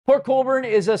Port Colborne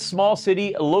is a small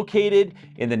city located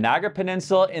in the Niagara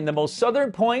Peninsula in the most southern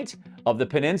point of the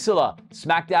peninsula,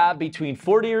 smack dab between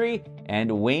Fort Erie and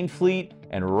Wainfleet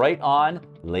and right on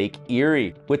Lake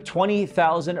Erie. With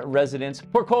 20,000 residents,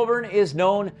 Port Colborne is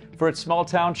known for its small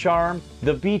town charm,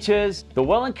 the beaches, the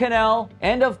Welland Canal,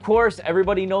 and of course,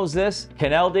 everybody knows this,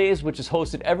 Canal Days, which is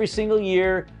hosted every single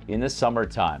year in the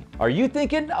summertime. Are you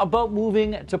thinking about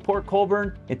moving to Port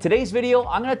Colborne? In today's video,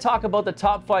 I'm going to talk about the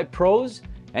top 5 pros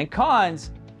and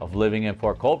cons of living in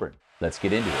Port Colborne. Let's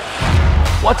get into it.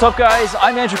 What's up, guys?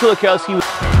 I'm Andrew Kulikowski.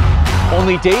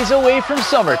 Only days away from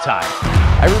summertime.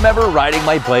 I remember riding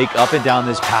my bike up and down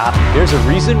this path. There's a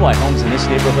reason why homes in this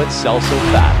neighborhood sell so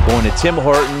fast. Going to Tim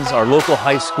Hortons, our local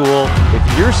high school.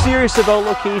 If you're serious about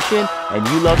location and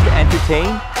you love to entertain,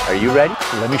 are you ready?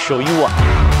 Let me show you what.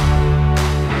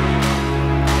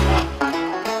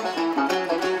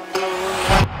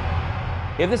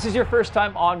 If this is your first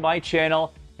time on my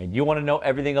channel and you want to know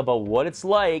everything about what it's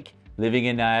like living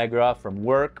in Niagara, from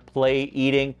work, play,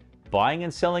 eating, buying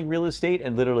and selling real estate,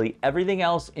 and literally everything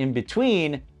else in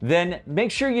between, then make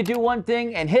sure you do one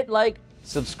thing and hit like,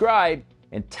 subscribe,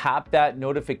 and tap that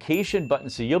notification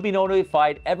button so you'll be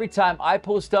notified every time I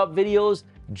post up videos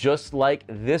just like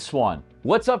this one.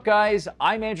 What's up, guys?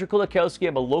 I'm Andrew Kulikowski.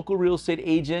 I'm a local real estate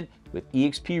agent with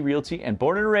eXp Realty and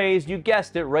born and raised, you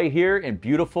guessed it, right here in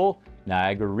beautiful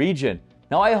Niagara region.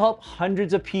 Now, I help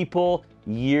hundreds of people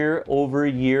year over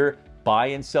year buy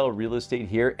and sell real estate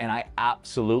here, and I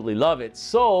absolutely love it.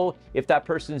 So if that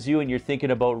person's you and you're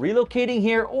thinking about relocating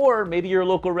here, or maybe you're a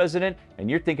local resident and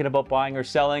you're thinking about buying or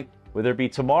selling, whether it be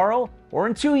tomorrow or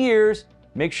in 2 years,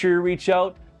 make sure you reach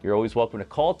out. You're always welcome to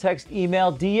call, text,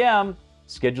 email, DM,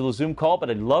 schedule a Zoom call, but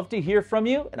I'd love to hear from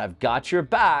you, and I've got your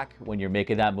back when you're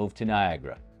making that move to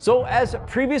Niagara. So as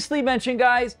previously mentioned,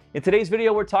 guys, in today's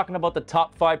video, we're talking about the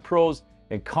top 5 pros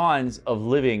and cons of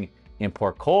living in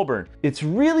Port Colborne. It's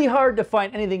really hard to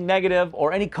find anything negative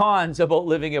or any cons about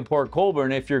living in Port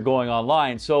Colborne if you're going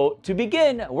online. So to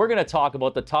begin, we're gonna talk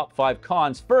about the top 5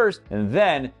 cons first, and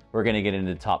then we're gonna get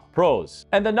into the top pros.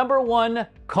 And the number 1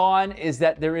 con is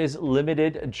that there is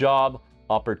limited job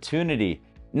opportunity.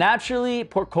 Naturally,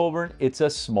 Port Colborne, it's a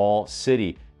small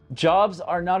city. Jobs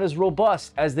are not as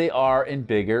robust as they are in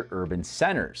bigger urban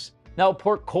centers. Now,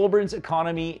 Port Colborne's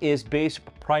economy is based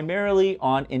primarily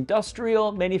on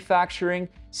industrial manufacturing,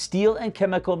 steel and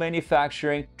chemical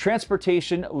manufacturing,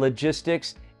 transportation,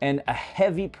 logistics, and a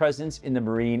heavy presence in the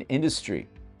marine industry.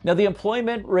 Now, the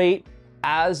employment rate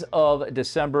as of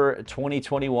December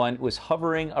 2021 was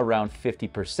hovering around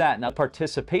 50%. Now,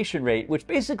 participation rate, which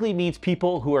basically means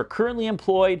people who are currently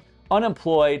employed,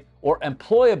 unemployed, or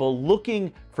employable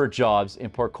looking for jobs in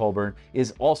Port Colborne,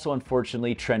 is also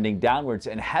unfortunately trending downwards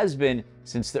and has been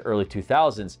since the early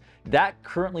 2000s. That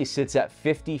currently sits at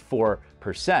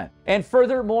 54%. And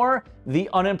furthermore, the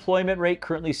unemployment rate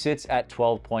currently sits at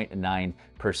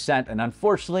 12.9%. And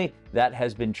unfortunately, that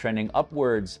has been trending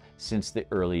upwards since the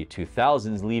early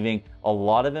 2000s, leaving a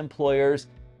lot of employers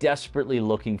desperately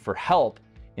looking for help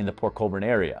in the Port Colborne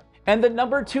area. And the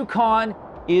number 2 con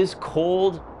is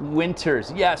cold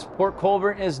winters. Yes, Port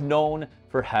Colborne is known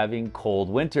for having cold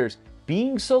winters.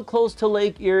 Being so close to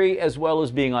Lake Erie, as well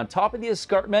as being on top of the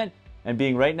escarpment and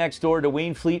being right next door to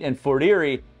Wainfleet and Fort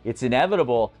Erie, it's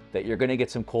inevitable that you're going to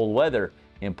get some cold weather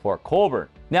in Port Colborne.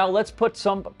 Now, let's put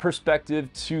some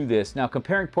perspective to this. Now,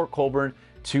 comparing Port Colborne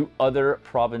to other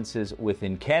provinces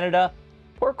within Canada,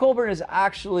 Port Colborne is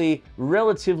actually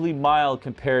relatively mild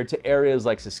compared to areas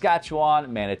like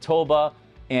Saskatchewan, Manitoba,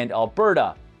 and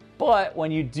Alberta. But when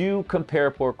you do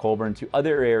compare Port Colborne to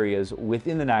other areas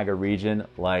within the Niagara region,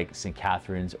 like St.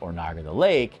 Catharines or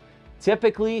Niagara-the-Lake,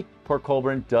 typically Port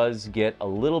Colborne does get a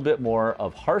little bit more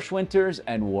of harsh winters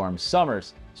and warm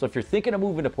summers. So if you're thinking of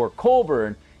moving to Port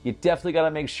Colborne, you definitely got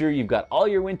to make sure you've got all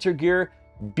your winter gear.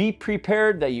 Be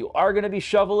prepared that you are going to be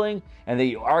shoveling and that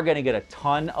you are going to get a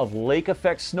ton of lake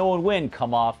effect snow and wind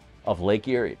come off of Lake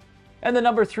Erie. And the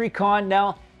number 3 con,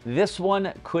 now, this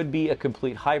one could be a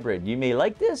complete hybrid. You may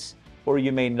like this or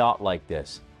you may not like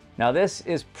this. Now, this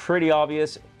is pretty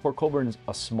obvious. Port Colborne's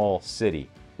a small city.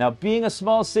 Now, being a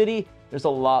small city, there's a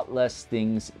lot less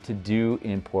things to do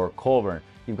in Port Colborne.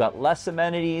 You've got less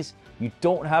amenities, you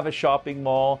don't have a shopping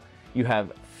mall, you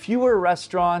have fewer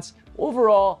restaurants.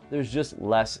 Overall, there's just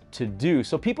less to do.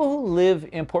 So people who live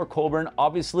in Port Colborne,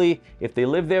 obviously, if they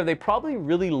live there, they probably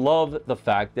really love the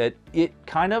fact that it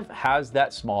kind of has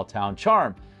that small town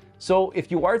charm. So if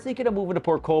you are thinking of moving to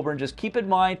Port Colborne, just keep in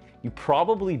mind, you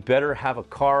probably better have a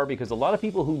car, because a lot of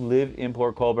people who live in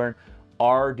Port Colborne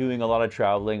are doing a lot of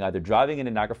traveling, either driving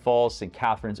into Niagara Falls, St.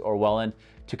 Catharines, or Welland,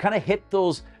 to kind of hit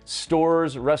those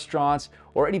stores, restaurants,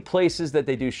 or any places that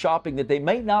they do shopping that they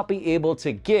might not be able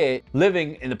to get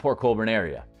living in the Port Colborne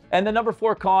area. And the number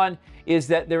 4 con is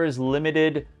that there is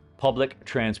limited public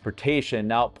transportation.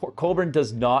 Now, Port Colborne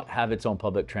does not have its own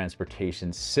public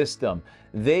transportation system.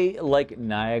 They, like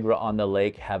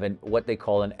Niagara-on-the-Lake, have what they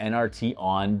call an NRT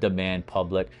on-demand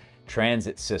public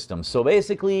transit system. So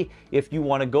basically, if you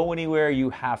want to go anywhere, you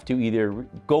have to either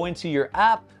go into your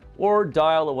app or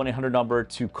dial a 1-800 number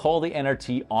to call the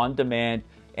NRT on demand.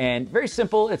 And very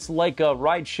simple, it's like a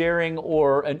ride sharing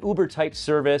or an Uber type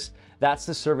service. That's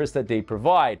the service that they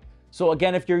provide. So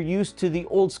again, if you're used to the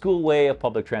old school way of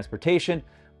public transportation,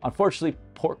 unfortunately,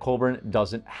 Port Colborne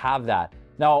doesn't have that.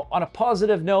 Now, on a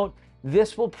positive note,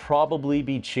 this will probably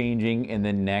be changing in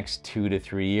the next 2 to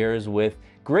 3 years. With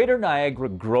Greater Niagara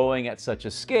growing at such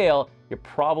a scale, you're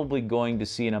probably going to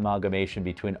see an amalgamation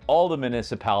between all the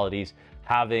municipalities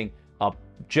having a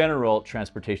general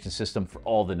transportation system for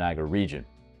all the Niagara region.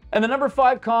 And the number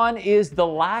 5 con is the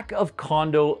lack of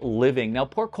condo living. Now,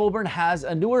 Port Colborne has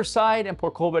a newer side and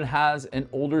Port Colborne has an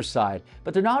older side,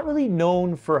 but they're not really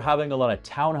known for having a lot of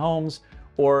townhomes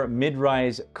or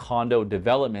mid-rise condo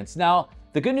developments. Now,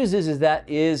 the good news is that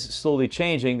is slowly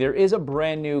changing. There is a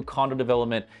brand new condo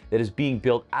development that is being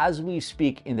built as we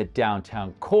speak in the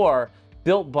downtown core,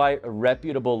 built by a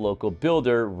reputable local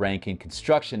builder, Rankin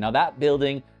Construction. Now, that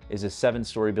building is a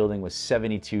 7-story building with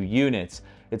 72 units.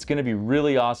 It's going to be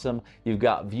really awesome. You've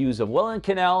got views of Welland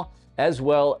Canal as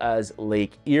well as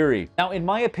Lake Erie. Now, in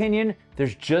my opinion,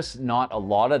 there's just not a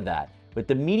lot of that. With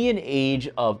the median age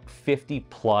of 50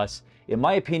 plus, in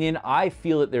my opinion, I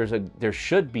feel that there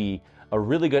should be a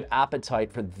really good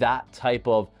appetite for that type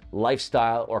of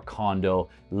lifestyle or condo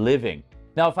living.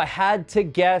 Now, if I had to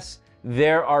guess,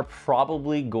 there are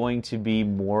probably going to be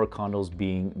more condos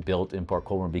being built in Port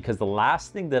Colborne, because the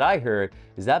last thing that I heard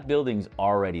is that building's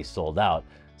already sold out.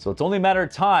 So it's only a matter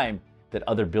of time that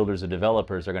other builders or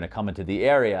developers are going to come into the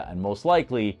area and most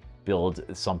likely build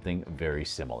something very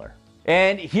similar.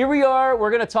 And here we are, we're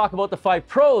going to talk about the 5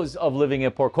 pros of living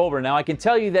in Port Colborne. Now, I can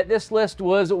tell you that this list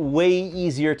was way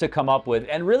easier to come up with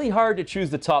and really hard to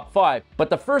choose the top 5. But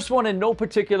the first one, in no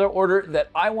particular order, that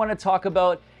I want to talk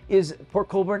about is Port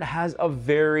Colborne has a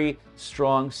very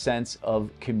strong sense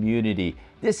of community.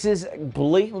 This is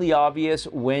blatantly obvious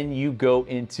when you go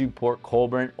into Port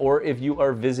Colborne, or if you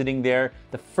are visiting there.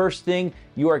 The first thing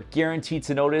you are guaranteed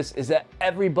to notice is that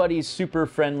everybody's super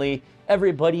friendly.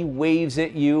 Everybody waves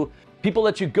at you. People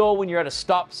let you go when you're at a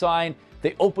stop sign.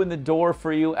 They open the door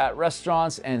for you at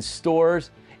restaurants and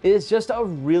stores. It is just a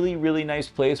really, really nice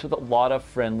place with a lot of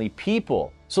friendly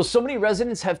people. So many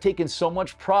residents have taken so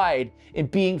much pride in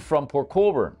being from Port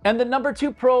Colborne. And the number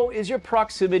 2 pro is your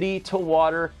proximity to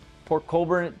water. Port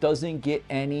Colborne doesn't get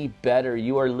any better.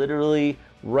 You are literally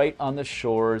right on the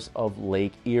shores of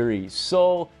Lake Erie.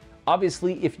 So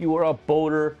obviously, if you are a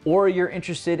boater or you're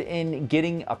interested in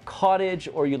getting a cottage,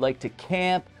 or you like to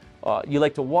camp, you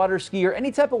like to water ski, or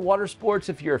any type of water sports,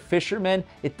 if you're a fisherman,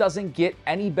 it doesn't get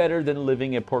any better than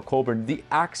living in Port Colborne. The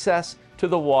access to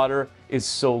the water is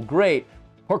so great.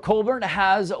 Port Colborne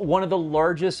has one of the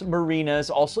largest marinas,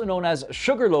 also known as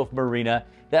Sugarloaf Marina,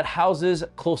 that houses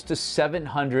close to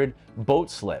 700 boat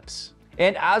slips.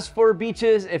 And as for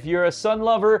beaches, if you're a sun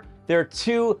lover, there are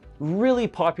 2 really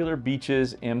popular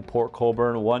beaches in Port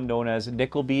Colborne, one known as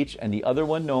Nickel Beach and the other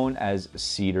one known as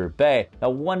Cedar Bay. Now,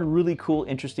 one really cool,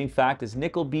 interesting fact is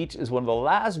Nickel Beach is one of the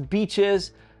last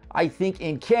beaches, I think,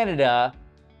 in Canada,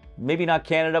 maybe not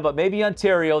Canada, but maybe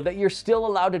Ontario, that you're still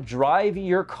allowed to drive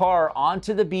your car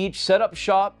onto the beach, set up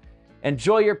shop,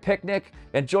 enjoy your picnic,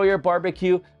 enjoy your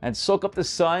barbecue, and soak up the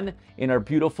sun in our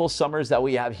beautiful summers that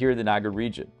we have here in the Niagara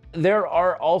region. There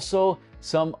are also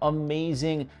some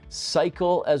amazing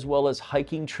cycle as well as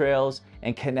hiking trails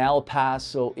and canal paths.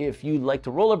 So if you like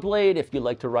to rollerblade, if you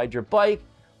like to ride your bike,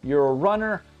 you're a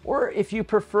runner, or if you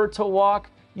prefer to walk,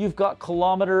 you've got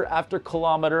kilometer after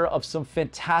kilometer of some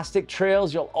fantastic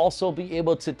trails. You'll also be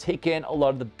able to take in a lot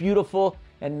of the beautiful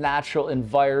and natural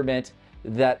environment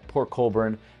that Port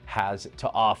Colborne has to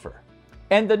offer.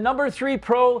 And the number 3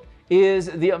 pro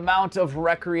is the amount of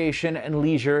recreation and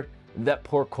leisure that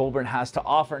Port Colborne has to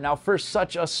offer. Now, for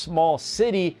such a small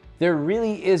city, there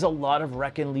really is a lot of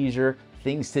rec and leisure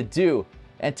things to do.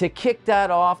 And to kick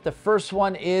that off, the first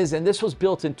one is, and this was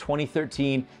built in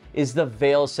 2013, is the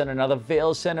Vail Center. Now, the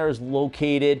Vail Center is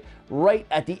located right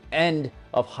at the end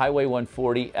of Highway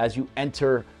 140 as you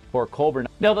enter Port Colborne.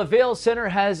 Now, the Vail Center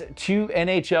has 2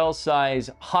 NHL-size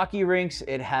hockey rinks.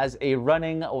 It has a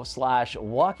running /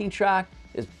 walking track.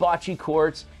 It's bocce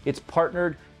courts. It's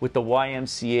partnered with the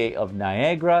YMCA of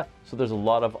Niagara. So there's a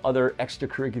lot of other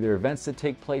extracurricular events that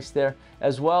take place there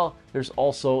as well. There's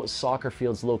also soccer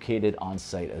fields located on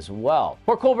site as well.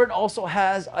 Port Colborne also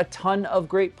has a ton of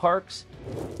great parks.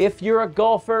 If you're a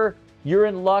golfer, you're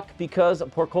in luck because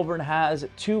Port Colborne has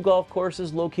 2 golf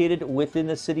courses located within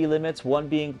the city limits, one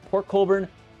being Port Colborne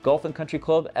Golf and Country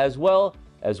Club as well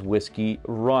as Whiskey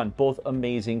Run. Both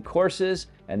amazing courses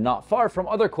and not far from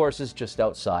other courses just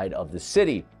outside of the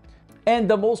city. And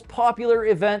the most popular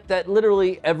event that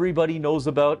literally everybody knows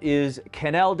about is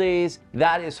Canal Days.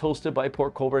 That is hosted by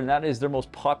Port Colborne. That is their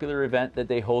most popular event that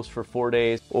they host for 4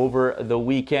 days over the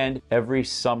weekend every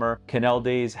summer. Canal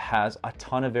Days has a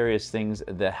ton of various things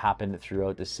that happen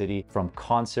throughout the city, from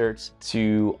concerts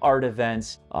to art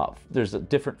events. There's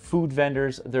different food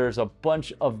vendors. There's a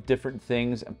bunch of different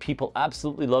things. People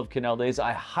absolutely love Canal Days.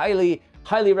 I highly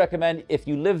recommend, if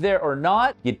you live there or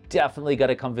not, you definitely got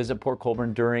to come visit Port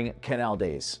Colborne during Canal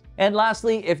Days. And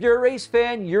lastly, if you're a race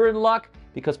fan, you're in luck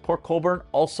because Port Colborne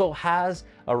also has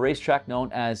a racetrack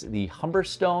known as the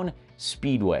Humberstone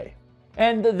Speedway.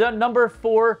 And the number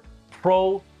 4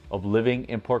 pro of living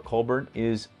in Port Colborne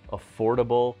is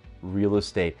affordable real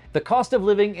estate. The cost of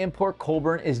living in Port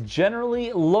Colborne is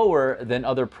generally lower than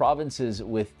other provinces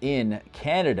within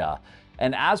Canada.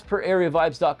 And as per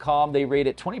areavibes.com, they rate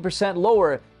it 20%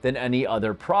 lower than any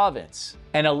other province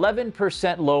and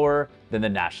 11% lower than the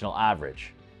national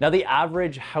average. Now, the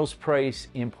average house price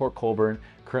in Port Colborne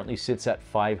currently sits at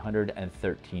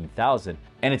 $513,000,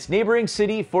 and its neighboring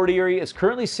city, Fort Erie, is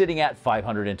currently sitting at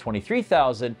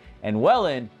 $523,000, and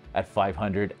Welland at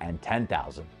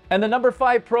 $510,000. And the number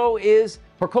 5 pro is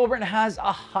Port Colborne has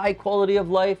a high quality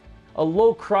of life, a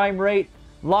low crime rate,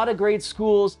 a lot of great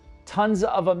schools, tons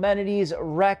of amenities,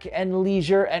 rec and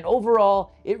leisure, and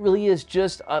overall, it really is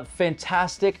just a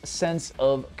fantastic sense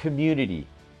of community.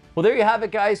 Well, there you have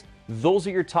it, guys. Those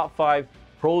are your top 5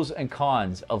 pros and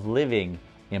cons of living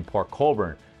in Port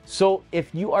Colborne. So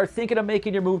if you are thinking of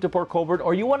making your move to Port Colborne,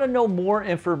 or you want to know more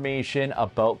information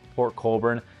about Port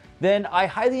Colborne, then I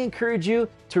highly encourage you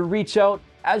to reach out.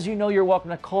 As you know, you're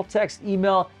welcome to call, text,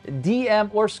 email, DM,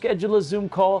 or schedule a Zoom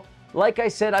call. Like I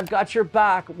said, I've got your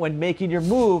back when making your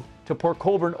move to Port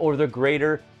Colborne or the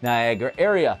greater Niagara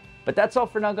area. But that's all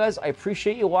for now, guys. I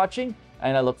appreciate you watching,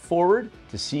 and I look forward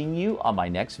to seeing you on my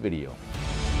next video.